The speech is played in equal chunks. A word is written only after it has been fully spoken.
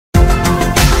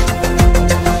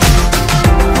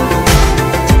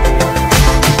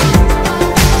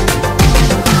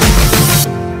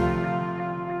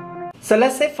So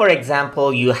let's say, for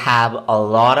example, you have a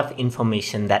lot of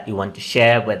information that you want to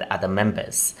share with other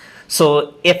members.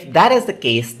 So if that is the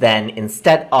case, then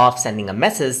instead of sending a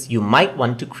message, you might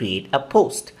want to create a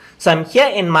post. So I'm here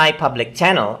in my public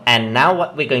channel, and now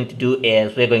what we're going to do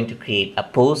is we're going to create a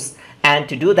post. And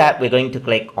to do that, we're going to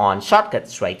click on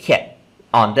shortcuts right here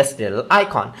on this little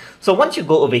icon. So once you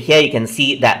go over here, you can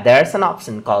see that there's an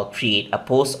option called create a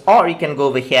post, or you can go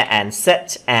over here and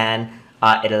search, and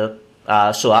it'll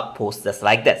show up posts just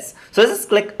like this. So just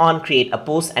click on create a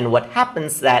post, and what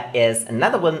happens that is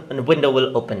another window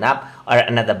will open up, or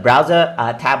another browser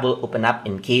tab will open up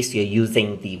in case you're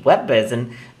using the web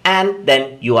version, and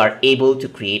then you are able to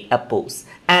create a post.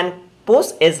 And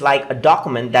post is like a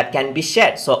document that can be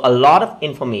shared, so a lot of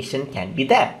information can be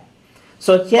there.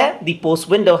 So here the post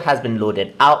window has been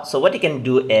loaded out. So what you can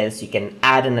do is you can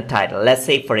add in a title. Let's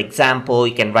say, for example,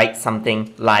 you can write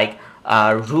something like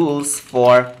rules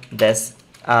for this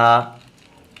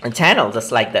channel,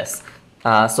 just like this.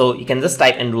 So you can just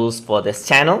type in rules for this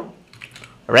channel,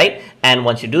 right? And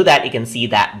once you do that, you can see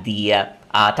that the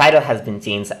title has been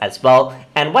changed as well.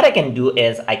 And what I can do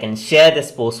is I can share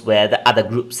this post with the other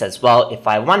groups as well if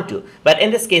I want to. But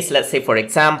in this case, let's say, for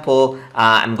example,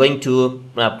 I'm going to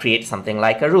create something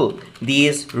like a rule.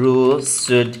 These rules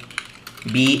should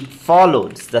be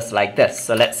followed, just like this.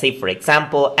 So let's say, for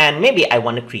example, and maybe I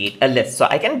want to create a list. So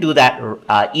I can do that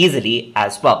easily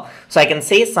as well. So I can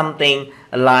say something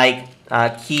like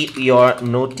keep your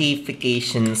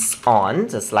notifications on,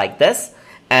 just like this.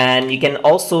 And you can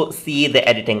also see the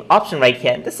editing option right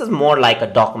here. This is more like a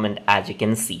document, as you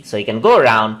can see. So you can go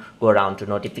around to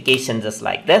notifications just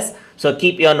like this. So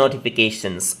keep your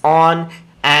notifications on.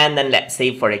 And then let's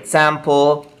say, for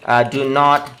example, do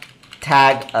not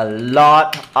tag a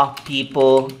lot of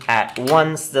people at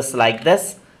once, just like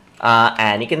this.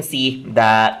 And you can see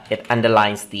that it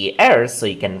underlines the errors, so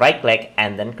you can right click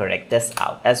and then correct this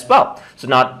out as well. So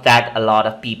not tag a lot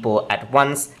of people at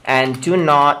once, and do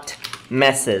not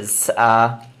message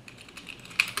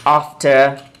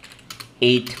after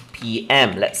 8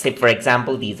 p.m. Let's say, for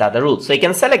example, these are the rules. So you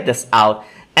can select this out,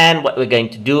 and what we're going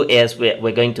to do is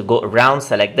we're going to go around,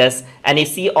 select this, and you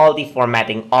see all the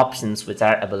formatting options which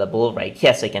are available right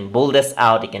here. So you can bold this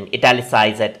out, you can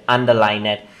italicize it, underline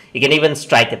it. You can even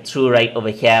strike it through right over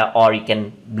here, or you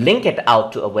can link it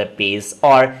out to a web page,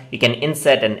 or you can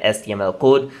insert an HTML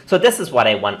code. So this is what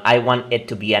I want. I want it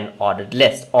to be an ordered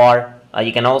list, or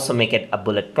you can also make it a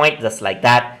bullet point just like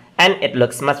that, and it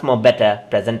looks much more better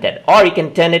presented. Or you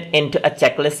can turn it into a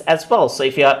checklist as well. So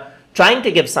if you're trying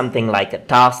to give something like a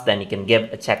task, then you can give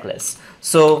a checklist.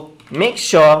 So make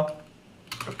sure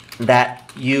that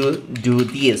you do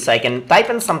these. So I can type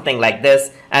in something like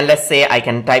this, and let's say I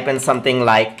can type in something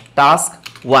like task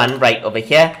 1 right over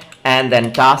here, and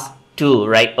then task 2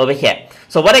 right over here.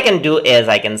 So what I can do is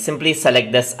I can simply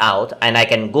select this out, and I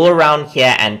can go around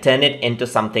here and turn it into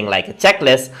something like a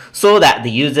checklist, so that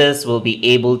the users will be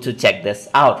able to check this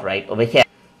out right over here.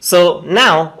 So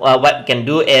now what we can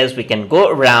do is we can go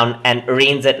around and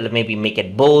arrange it, maybe make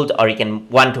it bold, or you can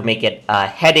want to make it a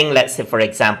heading. Let's say, for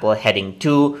example, heading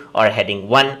 2 or heading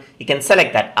 1. You can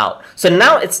select that out. So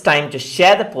now it's time to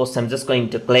share the post. I'm just going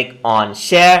to click on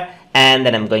share, and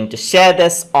then I'm going to share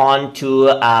this onto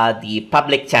the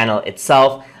public channel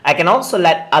itself. I can also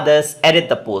let others edit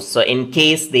the post. So in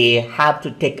case they have to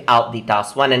take out the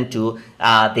task 1 and 2,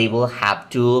 they will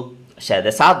have to share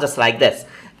this out just like this.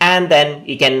 And then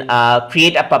you can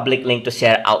create a public link to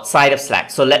share outside of Slack.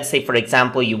 So let's say, for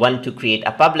example, you want to create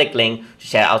a public link to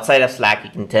share outside of Slack. You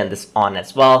can turn this on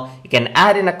as well. You can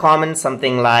add in a comment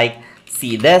something like,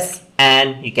 see this,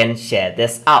 and you can share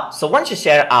this out. So once you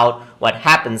share out, what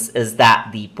happens is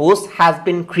that the post has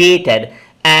been created,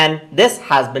 and this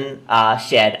has been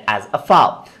shared as a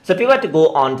file. So if you were to go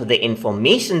on to the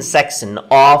information section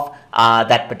of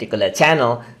that particular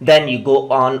channel, then you go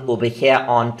on over here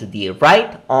on to the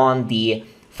right on the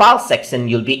file section,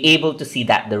 you'll be able to see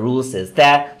that the rules is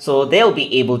there. So they'll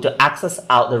be able to access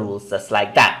out the rules just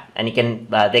like that. And you can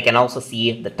they can also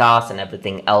see the tasks and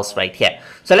everything else right here.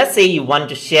 So let's say you want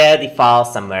to share the file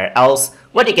somewhere else.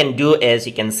 What you can do is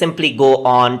you can simply go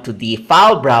on to the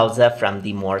file browser from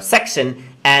the more section,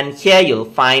 and here you'll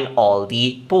find all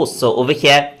the posts. So over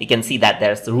here you can see that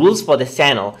there's the rules for this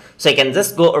channel. So you can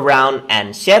just go around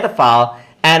and share the file,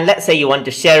 and let's say you want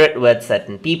to share it with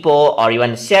certain people, or you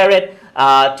want to share it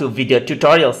to video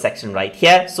tutorial section right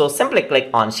here. So simply click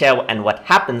on share, and what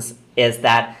happens is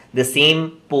that the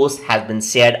same post has been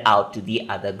shared out to the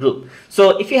other group.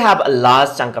 So if you have a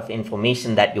large chunk of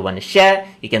information that you want to share,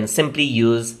 you can simply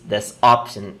use this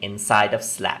option inside of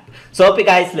Slack. So I hope you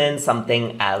guys learned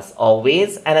something as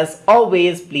always. And as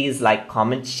always, please like,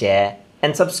 comment, share,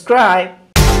 and subscribe.